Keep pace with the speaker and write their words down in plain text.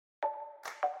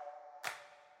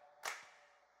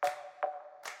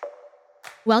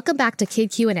Welcome back to Kid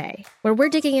Q&A, where we're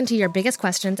digging into your biggest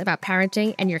questions about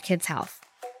parenting and your kids' health.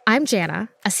 I'm Jana,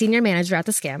 a senior manager at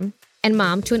The Skimm, and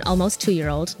mom to an almost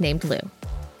 2-year-old named Lou.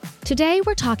 Today,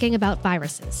 we're talking about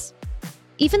viruses.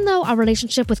 Even though our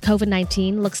relationship with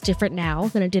COVID-19 looks different now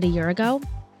than it did a year ago,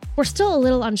 we're still a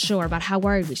little unsure about how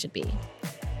worried we should be.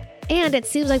 And it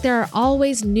seems like there are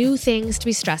always new things to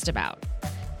be stressed about,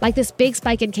 like this big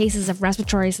spike in cases of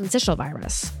respiratory syncytial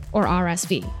virus, or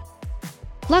RSV.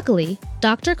 Luckily,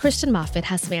 Dr. Kristen Moffitt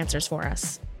has some answers for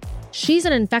us. She's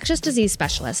an infectious disease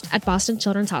specialist at Boston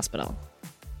Children's Hospital.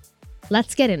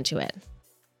 Let's get into it.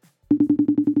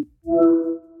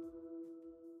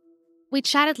 We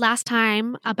chatted last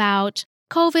time about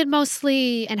COVID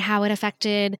mostly and how it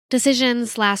affected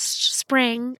decisions last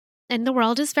spring. And the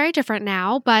world is very different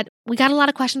now, but we got a lot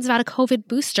of questions about a COVID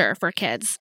booster for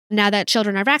kids. Now that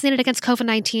children are vaccinated against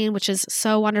COVID-19, which is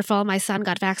so wonderful. My son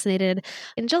got vaccinated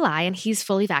in July and he's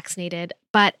fully vaccinated,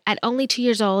 but at only 2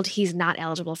 years old, he's not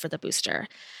eligible for the booster.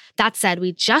 That said,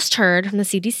 we just heard from the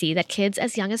CDC that kids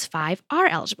as young as 5 are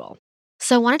eligible.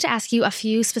 So I wanted to ask you a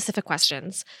few specific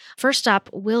questions. First up,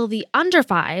 will the under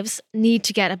 5s need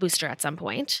to get a booster at some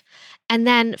point? And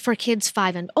then for kids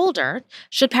 5 and older,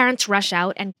 should parents rush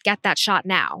out and get that shot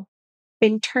now?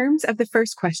 In terms of the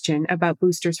first question about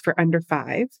boosters for under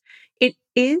 5, it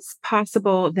is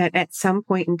possible that at some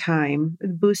point in time,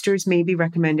 boosters may be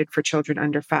recommended for children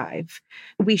under 5.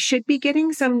 We should be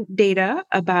getting some data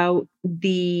about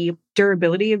the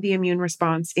durability of the immune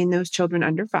response in those children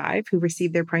under 5 who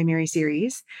receive their primary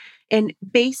series. And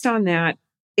based on that,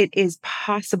 it is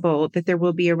possible that there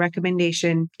will be a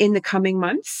recommendation in the coming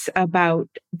months about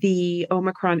the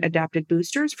Omicron adapted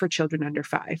boosters for children under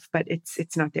 5, but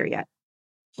it's not there yet.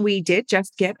 We did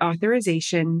just get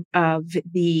authorization of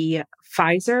the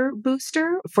Pfizer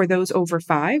booster for those over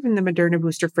 5 and the Moderna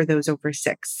booster for those over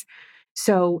 6.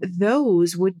 So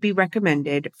those would be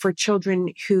recommended for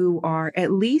children who are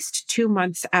at least 2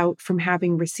 months out from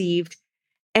having received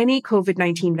any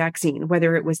COVID-19 vaccine,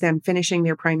 whether it was them finishing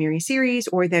their primary series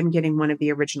or them getting one of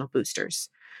the original boosters.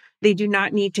 They do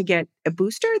not need to get a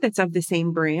booster that's of the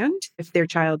same brand. If their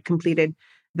child completed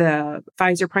the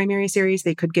Pfizer primary series,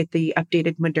 they could get the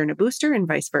updated Moderna booster and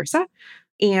vice versa.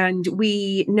 And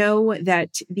we know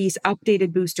that these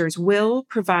updated boosters will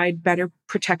provide better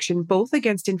protection, both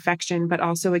against infection, but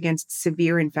also against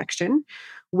severe infection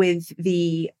with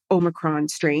the Omicron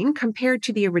strain compared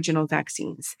to the original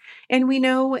vaccines. And we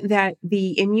know that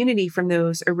the immunity from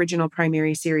those original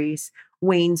primary series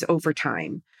wanes over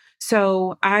time.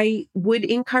 So I would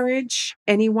encourage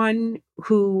anyone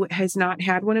who has not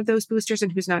had one of those boosters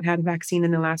and who's not had a vaccine in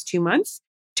the last 2 months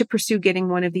to pursue getting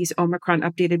one of these Omicron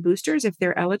updated boosters if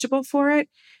they're eligible for it.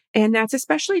 And that's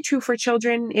especially true for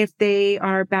children if they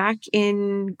are back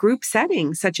in group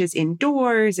settings, such as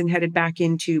indoors and headed back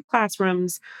into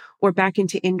classrooms or back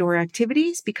into indoor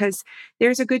activities, because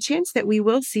there's a good chance that we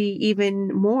will see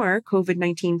even more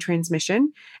COVID-19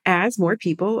 transmission as more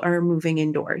people are moving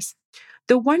indoors.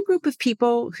 The one group of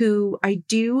people who I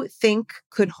do think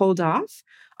could hold off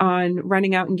on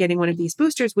running out and getting one of these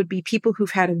boosters would be people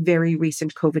who've had a very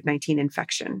recent COVID-19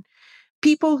 infection.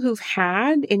 People who've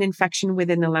had an infection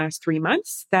within the last 3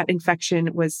 months, that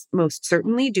infection was most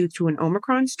certainly due to an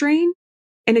Omicron strain.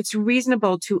 And it's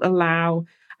reasonable to allow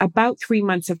about 3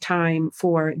 months of time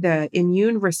for the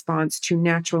immune response to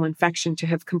natural infection to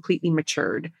have completely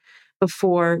matured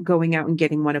before going out and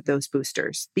getting one of those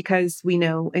boosters, because we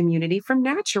know immunity from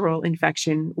natural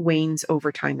infection wanes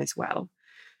over time as well.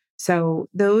 So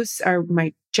those are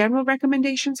my general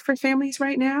recommendations for families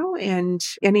right now. And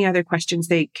any other questions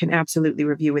they can absolutely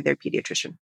review with their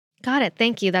pediatrician. Got it.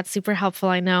 Thank you. That's super helpful.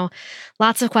 I know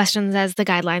lots of questions as the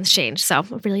guidelines change, so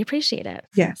I really appreciate it.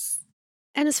 Yes.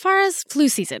 And as far as flu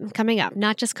season coming up,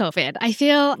 not just COVID, I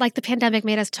feel like the pandemic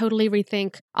made us totally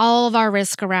rethink all of our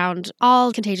risk around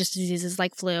all contagious diseases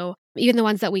like flu, even the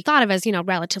ones that we thought of as,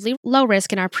 relatively low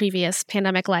risk in our previous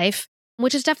pandemic life,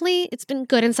 which is definitely, it's been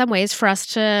good in some ways for us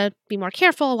to be more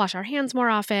careful, wash our hands more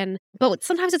often. But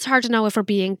sometimes it's hard to know if we're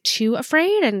being too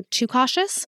afraid and too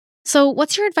cautious. So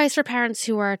what's your advice for parents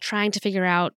who are trying to figure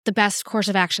out the best course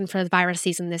of action for the virus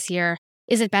season this year?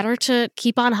 Is it better to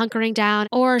keep on hunkering down,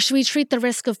 or should we treat the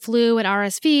risk of flu and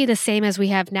RSV the same as we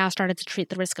have now started to treat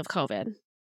the risk of COVID?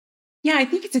 Yeah, I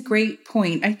think it's a great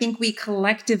point. I think we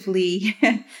collectively,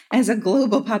 as a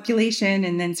global population,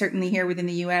 and then certainly here within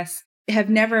the US, have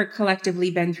never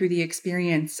collectively been through the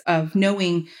experience of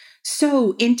knowing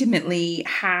so intimately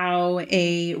how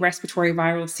a respiratory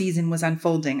viral season was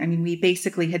unfolding. I mean, we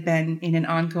basically had been in an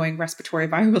ongoing respiratory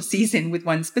viral season with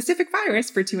one specific virus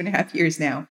for 2.5 years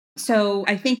now. So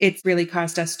I think it's really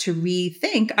caused us to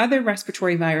rethink other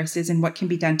respiratory viruses and what can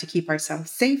be done to keep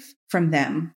ourselves safe from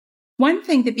them. One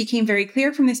thing that became very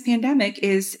clear from this pandemic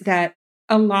is that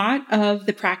a lot of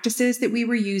the practices that we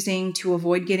were using to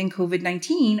avoid getting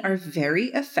COVID-19 are very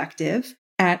effective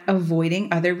at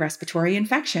avoiding other respiratory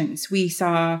infections. We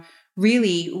saw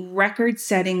really record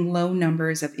setting low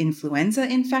numbers of influenza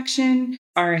infection,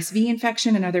 RSV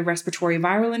infection, and other respiratory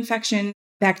viral infection.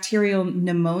 Bacterial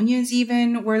pneumonias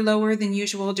even were lower than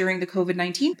usual during the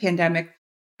COVID-19 pandemic.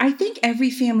 I think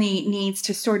every family needs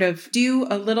to sort of do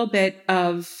a little bit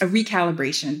of a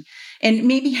recalibration and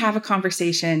maybe have a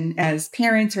conversation as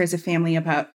parents or as a family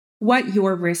about what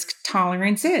your risk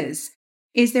tolerance is.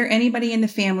 Is there anybody in the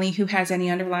family who has any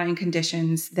underlying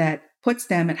conditions that puts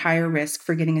them at higher risk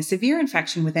for getting a severe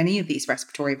infection with any of these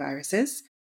respiratory viruses?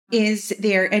 Is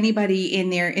there anybody in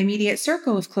their immediate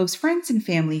circle of close friends and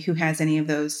family who has any of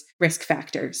those risk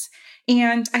factors?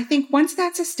 And I think once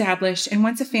that's established and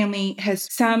once a family has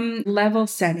some level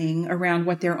setting around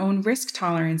what their own risk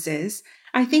tolerance is,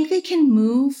 I think they can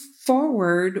move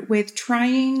forward with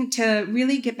trying to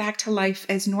really get back to life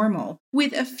as normal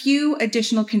with a few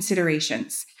additional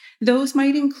considerations. Those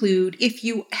might include if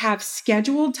you have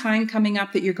scheduled time coming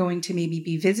up that you're going to maybe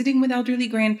be visiting with elderly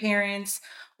grandparents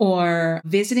or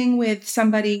visiting with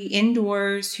somebody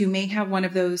indoors who may have one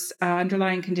of those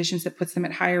underlying conditions that puts them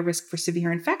at higher risk for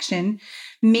severe infection,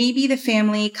 maybe the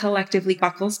family collectively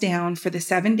buckles down for the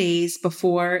 7 days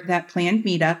before that planned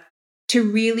meetup to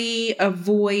really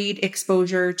avoid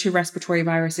exposure to respiratory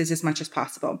viruses as much as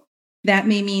possible. That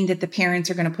may mean that the parents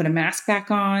are going to put a mask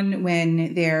back on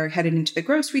when they're headed into the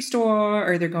grocery store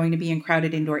or they're going to be in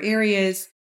crowded indoor areas.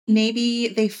 Maybe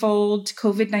they fold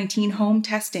COVID-19 home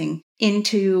testing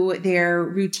into their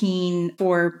routine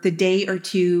for the day or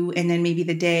two, and then maybe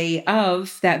the day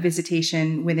of that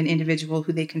visitation with an individual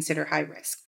who they consider high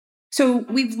risk. So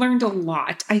we've learned a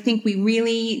lot. I think we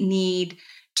really need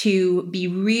to be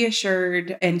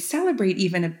reassured and celebrate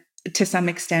even to some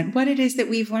extent what it is that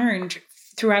we've learned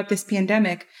throughout this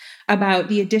pandemic about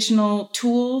the additional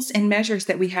tools and measures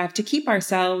that we have to keep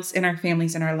ourselves and our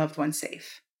families and our loved ones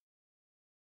safe.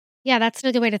 Yeah, that's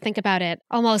a good way to think about it.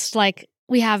 Almost like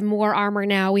we have more armor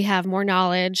now, we have more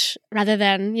knowledge rather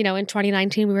than, in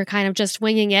 2019, we were kind of just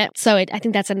winging it. So I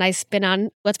think that's a nice spin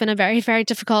on what's been a very, very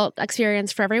difficult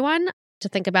experience for everyone to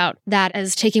think about that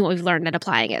as taking what we've learned and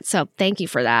applying it. So thank you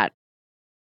for that.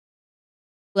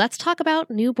 Let's talk about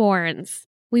newborns.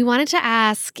 We wanted to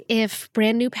ask if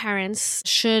brand new parents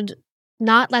should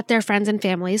not let their friends and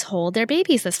families hold their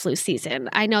babies this flu season.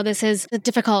 I know this is a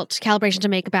difficult calibration to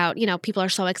make about, people are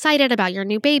so excited about your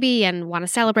new baby and want to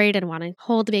celebrate and want to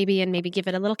hold the baby and maybe give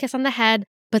it a little kiss on the head,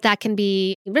 but that can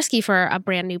be risky for a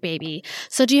brand new baby.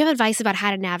 So do you have advice about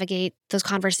how to navigate those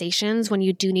conversations when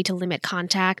you do need to limit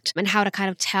contact and how to kind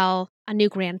of tell a new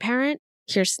grandparent,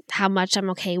 here's how much I'm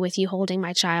okay with you holding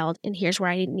my child, and here's where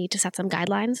I need to set some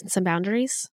guidelines and some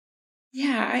boundaries?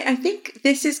 Yeah, I think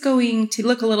this is going to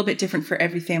look a little bit different for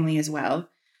every family as well.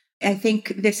 I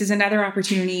think this is another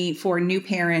opportunity for new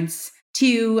parents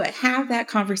to have that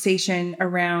conversation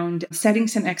around setting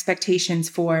some expectations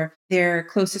for their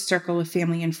closest circle of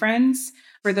family and friends.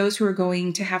 For those who are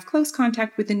going to have close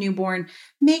contact with the newborn,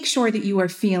 make sure that you are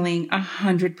feeling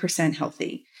 100%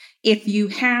 healthy. If you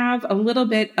have a little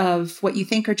bit of what you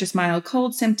think are just mild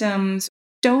cold symptoms,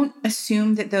 don't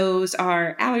assume that those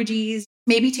are allergies.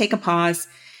 Maybe take a pause,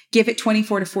 give it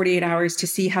 24 to 48 hours to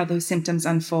see how those symptoms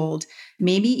unfold.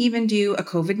 Maybe even do a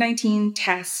COVID-19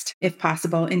 test if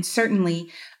possible, and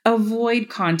certainly avoid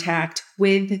contact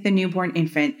with the newborn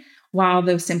infant while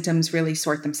those symptoms really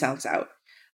sort themselves out.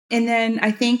 And then I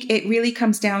think it really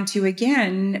comes down to,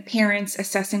 again, parents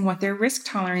assessing what their risk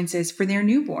tolerance is for their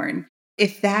newborn.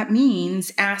 If that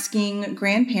means asking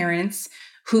grandparents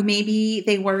who maybe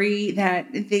they worry that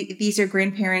these are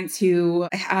grandparents who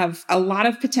have a lot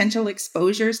of potential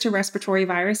exposures to respiratory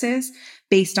viruses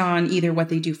based on either what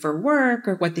they do for work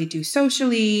or what they do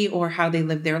socially or how they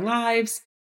live their lives.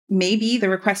 Maybe the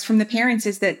request from the parents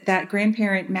is that that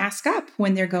grandparent mask up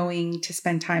when they're going to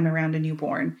spend time around a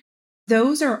newborn.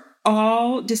 Those are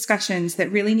all discussions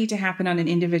that really need to happen on an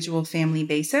individual family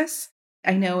basis.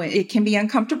 I know it can be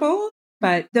uncomfortable,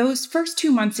 but those first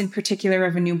 2 months in particular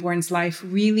of a newborn's life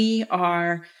really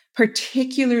are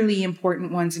particularly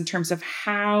important ones in terms of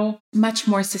how much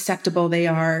more susceptible they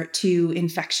are to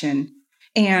infection.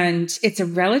 And it's a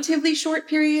relatively short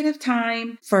period of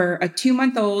time for a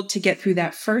 2-month-old to get through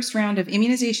that first round of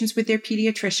immunizations with their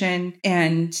pediatrician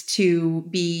and to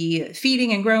be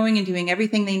feeding and growing and doing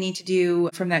everything they need to do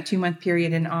from that 2-month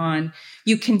period and on.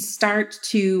 You can start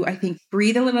to, I think,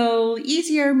 breathe a little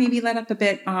easier, maybe let up a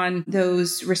bit on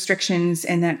those restrictions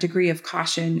and that degree of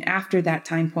caution after that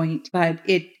time point. But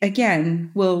it,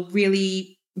 again, will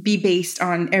really be based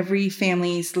on every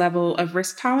family's level of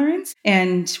risk tolerance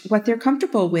and what they're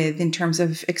comfortable with in terms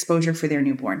of exposure for their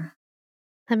newborn.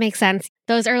 That makes sense.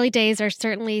 Those early days are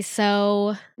certainly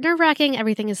so nerve-wracking.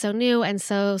 Everything is so new and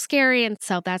so scary. And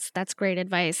so that's great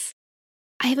advice.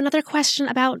 I have another question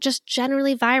about just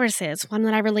generally viruses, one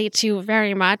that I relate to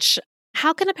very much.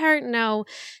 How can a parent know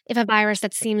if a virus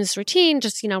that seems routine,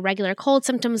 just, regular cold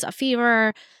symptoms, a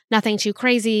fever, nothing too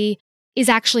crazy, is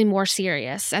actually more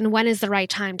serious? And when is the right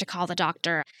time to call the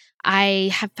doctor? I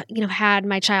have, had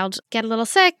my child get a little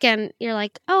sick and you're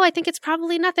like, oh, I think it's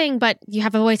probably nothing. But you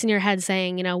have a voice in your head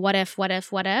saying, what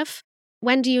if?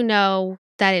 When do you know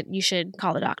that you should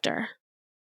call the doctor?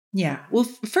 Yeah. Well,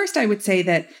 first, I would say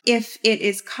that if it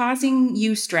is causing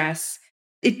you stress,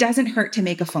 it doesn't hurt to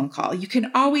make a phone call. You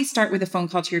can always start with a phone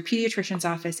call to your pediatrician's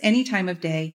office any time of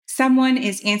day. Someone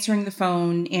is answering the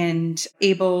phone and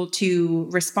able to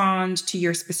respond to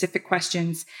your specific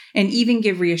questions and even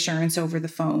give reassurance over the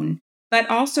phone. But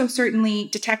also certainly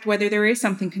detect whether there is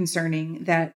something concerning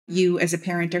that you as a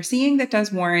parent are seeing that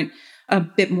does warrant a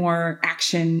bit more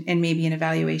action and maybe an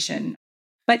evaluation.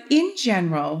 But in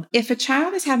general, if a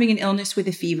child is having an illness with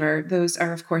a fever, those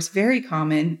are, of course, very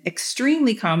common,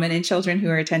 extremely common in children who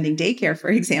are attending daycare, for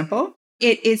example.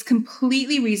 It is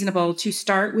completely reasonable to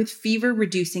start with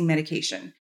fever-reducing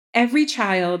medication. Every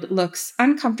child looks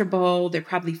uncomfortable. They're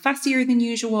probably fussier than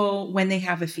usual when they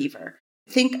have a fever.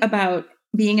 Think about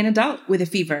being an adult with a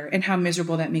fever and how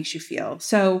miserable that makes you feel.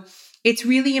 So it's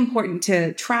really important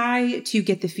to try to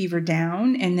get the fever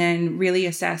down and then really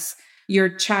assess your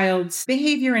child's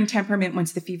behavior and temperament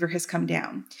once the fever has come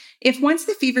down. If once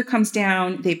the fever comes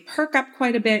down, they perk up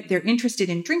quite a bit, they're interested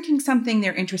in drinking something,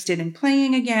 they're interested in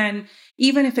playing again,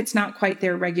 even if it's not quite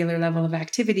their regular level of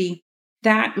activity,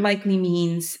 that likely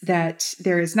means that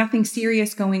there is nothing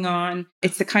serious going on.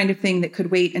 It's the kind of thing that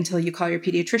could wait until you call your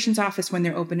pediatrician's office when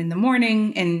they're open in the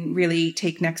morning and really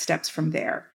take next steps from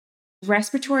there.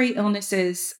 Respiratory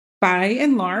illnesses, by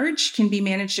and large, can be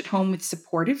managed at home with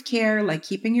supportive care, like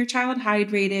keeping your child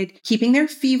hydrated, keeping their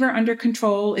fever under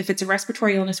control. If it's a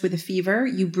respiratory illness with a fever,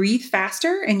 you breathe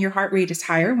faster and your heart rate is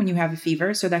higher when you have a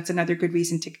fever. So that's another good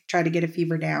reason to try to get a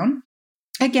fever down.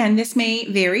 Again, this may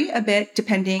vary a bit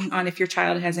depending on if your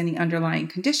child has any underlying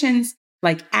conditions,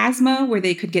 like asthma, where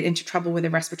they could get into trouble with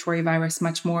a respiratory virus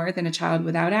much more than a child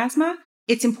without asthma.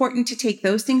 It's important to take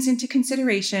those things into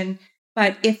consideration.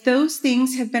 But if those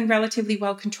things have been relatively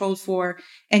well controlled for,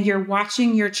 and you're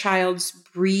watching your child's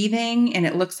breathing and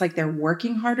it looks like they're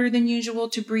working harder than usual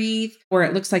to breathe, or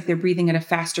it looks like they're breathing at a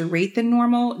faster rate than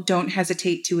normal, don't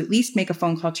hesitate to at least make a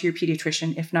phone call to your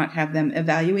pediatrician, if not have them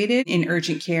evaluated in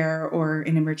urgent care or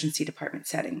an emergency department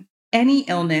setting. Any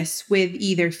illness with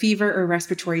either fever or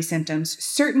respiratory symptoms,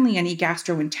 certainly any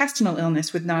gastrointestinal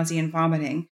illness with nausea and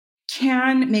vomiting,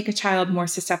 can make a child more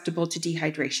susceptible to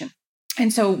dehydration.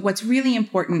 And so what's really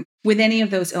important with any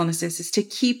of those illnesses is to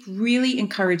keep really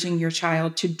encouraging your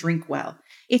child to drink well.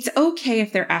 It's okay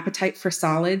if their appetite for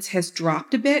solids has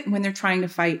dropped a bit when they're trying to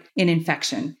fight an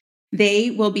infection. They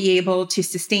will be able to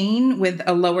sustain with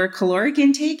a lower caloric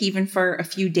intake, even for a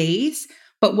few days.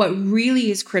 But what really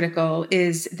is critical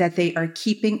is that they are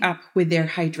keeping up with their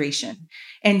hydration.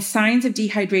 And signs of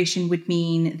dehydration would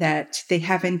mean that they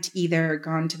haven't either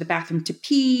gone to the bathroom to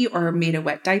pee or made a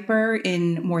wet diaper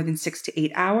in more than 6 to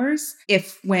 8 hours.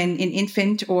 If when an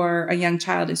infant or a young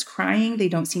child is crying, they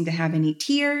don't seem to have any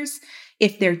tears.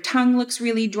 If their tongue looks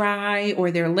really dry or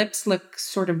their lips look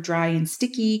sort of dry and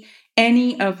sticky,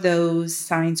 any of those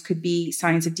signs could be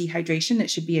signs of dehydration that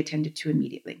should be attended to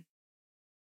immediately.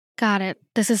 Got it.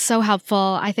 This is so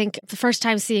helpful. I think the first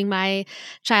time seeing my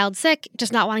child sick,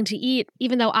 just not wanting to eat,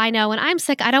 even though I know when I'm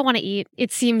sick, I don't want to eat.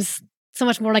 It seems so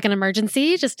much more like an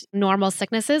emergency, just normal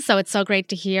sicknesses. So it's so great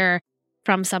to hear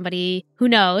from somebody who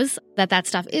knows that that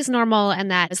stuff is normal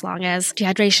and that as long as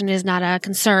dehydration is not a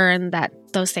concern, that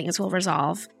those things will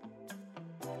resolve.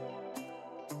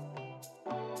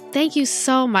 Thank you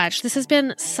so much. This has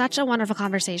been such a wonderful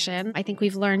conversation. I think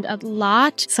we've learned a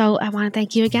lot. So I want to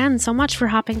thank you again so much for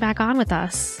hopping back on with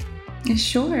us.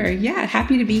 Sure. Yeah.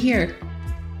 Happy to be here.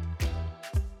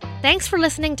 Thanks for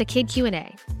listening to Kid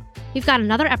Q&A. We've got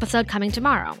another episode coming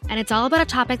tomorrow, and it's all about a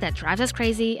topic that drives us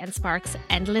crazy and sparks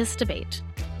endless debate: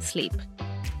 sleep.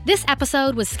 This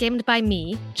episode was skimmed by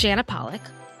me, Jana Pollock,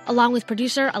 along with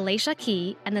producer Alacia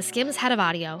Key and the Skims head of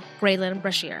audio, Braylon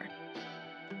Brashear.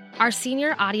 Our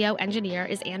senior audio engineer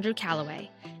is Andrew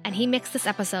Calloway, and he mixed this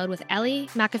episode with Ellie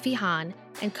McAfee-Hahn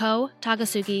and Ko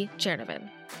Takasugi Chernovin.